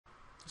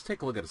Let's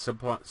take a look at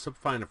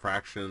simplifying a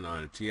fraction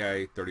on a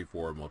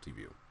TI-34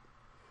 MultiView.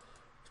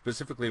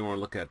 Specifically, we want to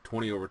look at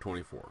 20 over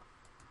 24.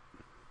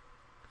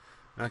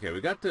 Okay,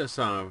 we got this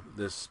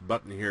this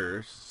button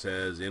here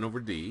says N over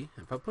D.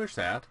 If I push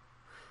that,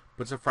 it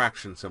puts a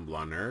fraction symbol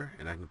on there,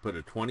 and I can put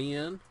a 20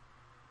 in,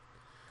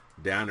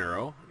 down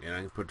arrow, and I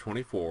can put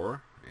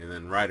 24, and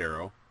then right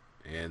arrow,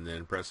 and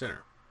then press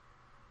enter.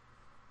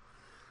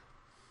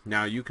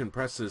 Now you can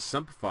press this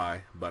simplify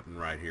button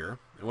right here,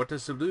 and what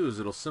this will do is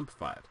it'll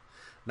simplify it.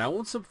 Now it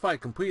won't simplify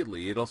it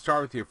completely. It'll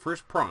start with your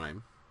first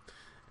prime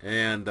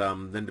and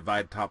then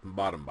divide top and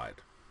bottom by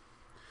it.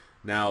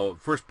 Now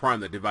first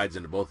prime that divides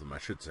into both of them, I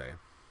should say.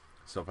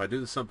 So if I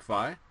do the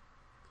simplify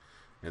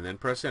and then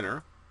press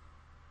enter,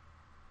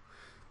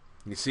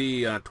 you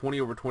see 20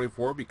 over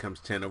 24 becomes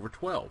 10 over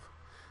 12.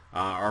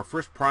 Our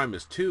first prime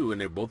is 2,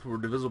 and they both were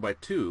divisible by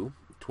 2.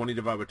 20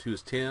 divided by 2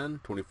 is 10.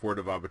 24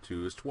 divided by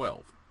 2 is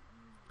 12.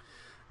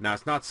 Now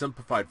it's not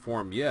simplified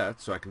form yet,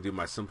 so I can do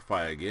my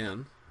simplify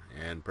again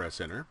and press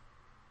enter.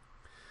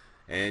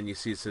 And you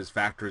see it says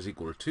factor is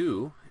equal to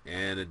 2,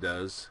 and it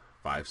does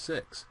 5,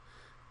 6.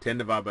 10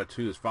 divided by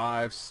 2 is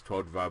 5.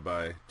 12 divided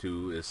by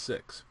 2 is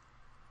 6.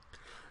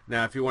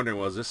 Now if you're wondering,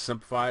 well, is this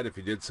simplified? If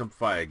you did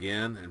simplify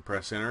again and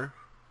press enter,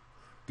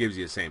 it gives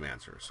you the same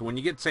answer. So when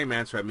you get the same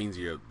answer, that means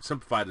you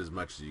simplified as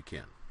much as you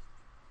can.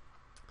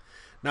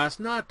 Now it's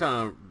not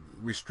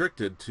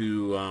restricted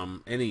to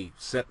any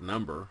set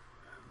number.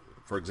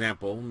 For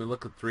example, let me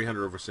look at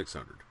 300 over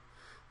 600.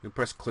 You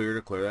press clear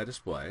to clear that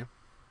display.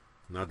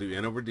 Now do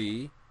N over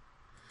D,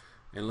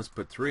 and let's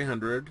put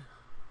 300,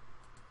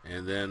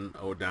 and then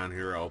down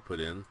here I'll put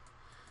in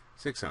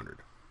 600.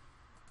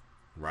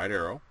 Right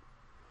arrow,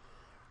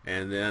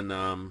 and then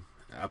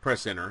I'll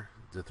press enter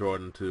to throw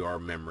it into our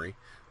memory.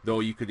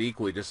 Though you could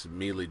equally just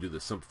immediately do the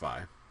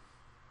simplify.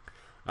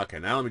 Okay,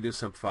 now let me do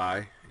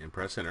simplify and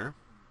press enter.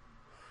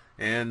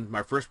 And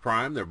my first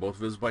prime, they're both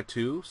divisible by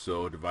 2,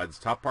 so divide the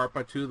top part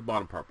by 2, the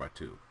bottom part by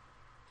 2.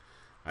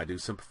 I do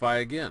simplify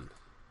again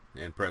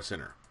and press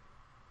enter.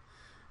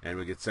 And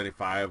we get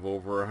 75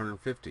 over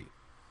 150.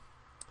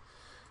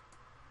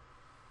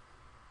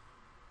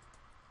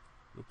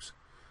 Oops.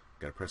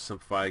 Got to press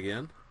simplify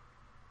again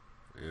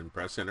and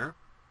press enter.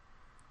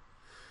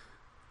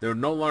 They're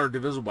no longer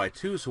divisible by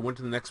 2, so went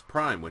to the next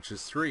prime, which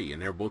is 3,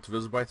 and they're both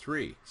divisible by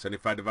 3.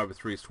 75 divided by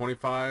 3 is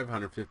 25,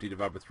 150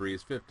 divided by 3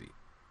 is 50.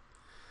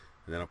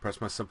 And then I'll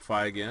press my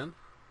simplify again,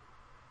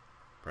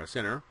 press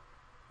enter,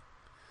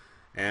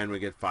 and we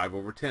get 5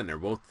 over 10.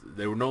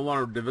 They were no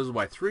longer divisible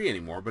by 3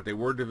 anymore, but they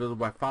were divisible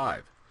by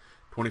 5.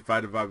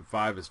 25 divided by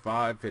 5 is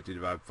 5, 50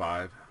 divided by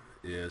 5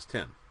 is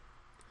 10.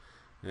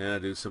 And I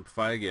do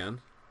simplify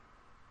again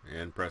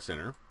and press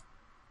enter.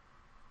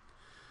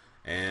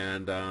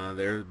 And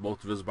they're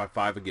both divisible by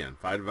 5 again.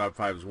 5 divided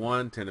by 5 is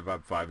 1, 10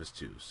 divided by 5 is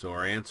 2. So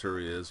our answer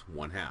is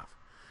 1/2.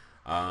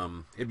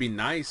 It'd be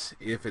nice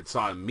if it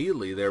saw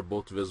immediately they're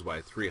both divisible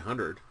by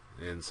 300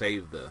 and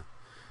save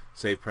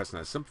pressing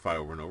that simplify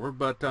over and over,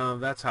 but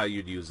that's how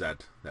you'd use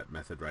that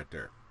method right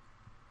there.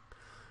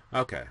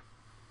 Okay,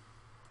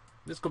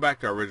 let's go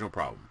back to our original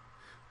problem.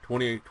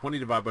 20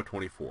 divided by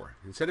 24.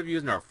 Instead of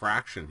using our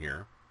fraction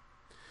here,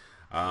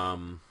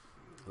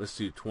 let's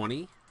do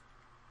 20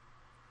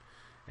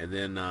 and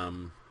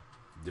then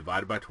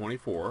divided by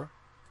 24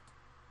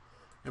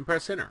 and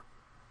press enter.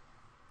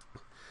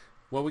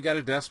 Well, we got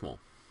a decimal,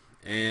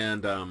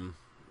 and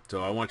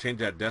so I want to change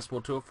that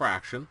decimal to a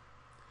fraction.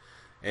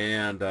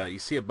 And you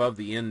see above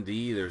the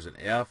ND there's an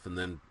F and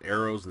then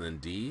arrows and then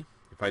D.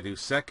 If I do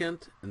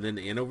second and then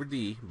the N over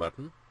D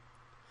button,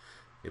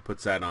 it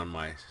puts that on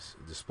my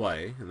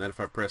display. And then if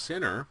I press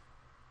enter,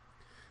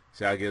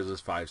 see how it gives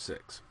us 5,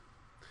 6.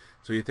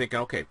 So you're thinking,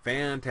 okay,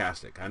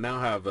 fantastic. I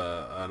now have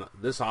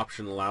this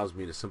option allows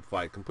me to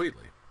simplify it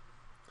completely.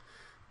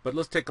 But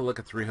let's take a look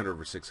at 300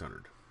 over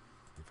 600.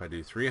 If I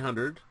do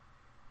 300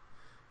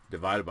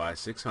 divided by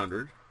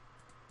 600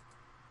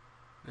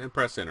 and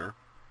press enter,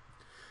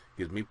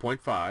 gives me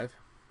 0.5,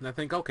 and I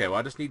think, okay, well,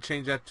 I just need to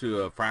change that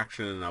to a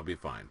fraction and I'll be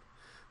fine.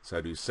 So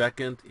I do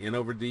second N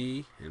over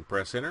D and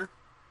press enter.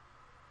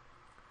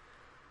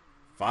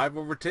 5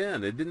 over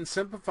 10. It didn't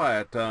simplify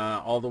it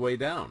all the way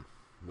down,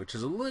 which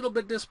is a little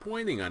bit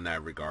disappointing on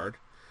that regard.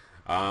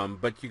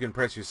 But you can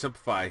press your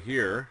simplify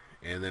here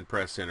and then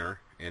press enter,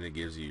 and it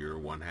gives you your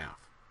 1/2.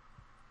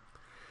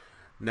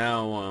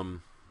 Now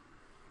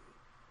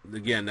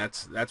again,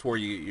 that's where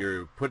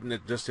you're putting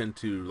it just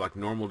into like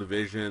normal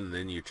division, and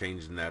then you're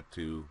changing that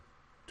to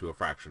a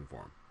fraction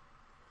form.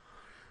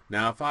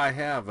 Now if I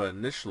have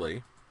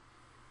initially,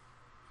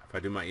 if I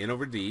do my N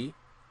over D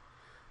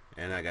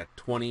and I got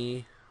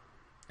 20,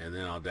 and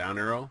then I'll down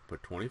arrow,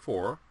 put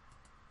 24.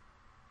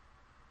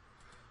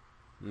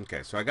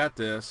 Okay, so I got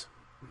this,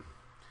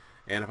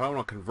 and if I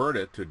want to convert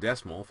it to a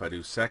decimal, if I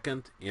do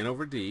second N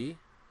over D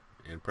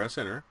and press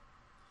enter,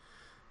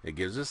 it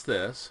gives us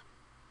this.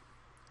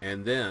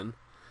 And then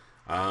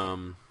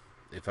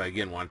if I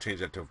again want to change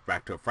that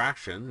back to a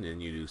fraction,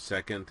 then you do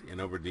second N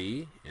over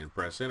D and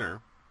press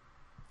enter.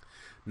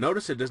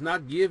 Notice it does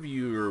not give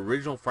you your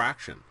original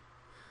fraction.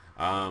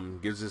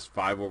 gives us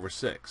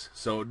 5/6.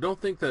 So don't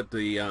think that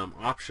the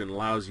option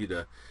allows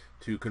you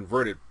to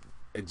convert it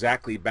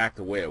exactly back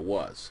the way it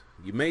was.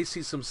 You may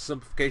see some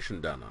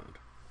simplification done on it.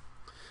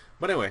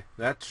 But anyway,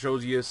 that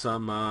shows you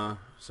some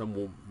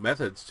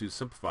methods to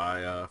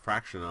simplify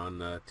fraction on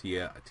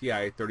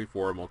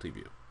TI-34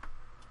 MultiView.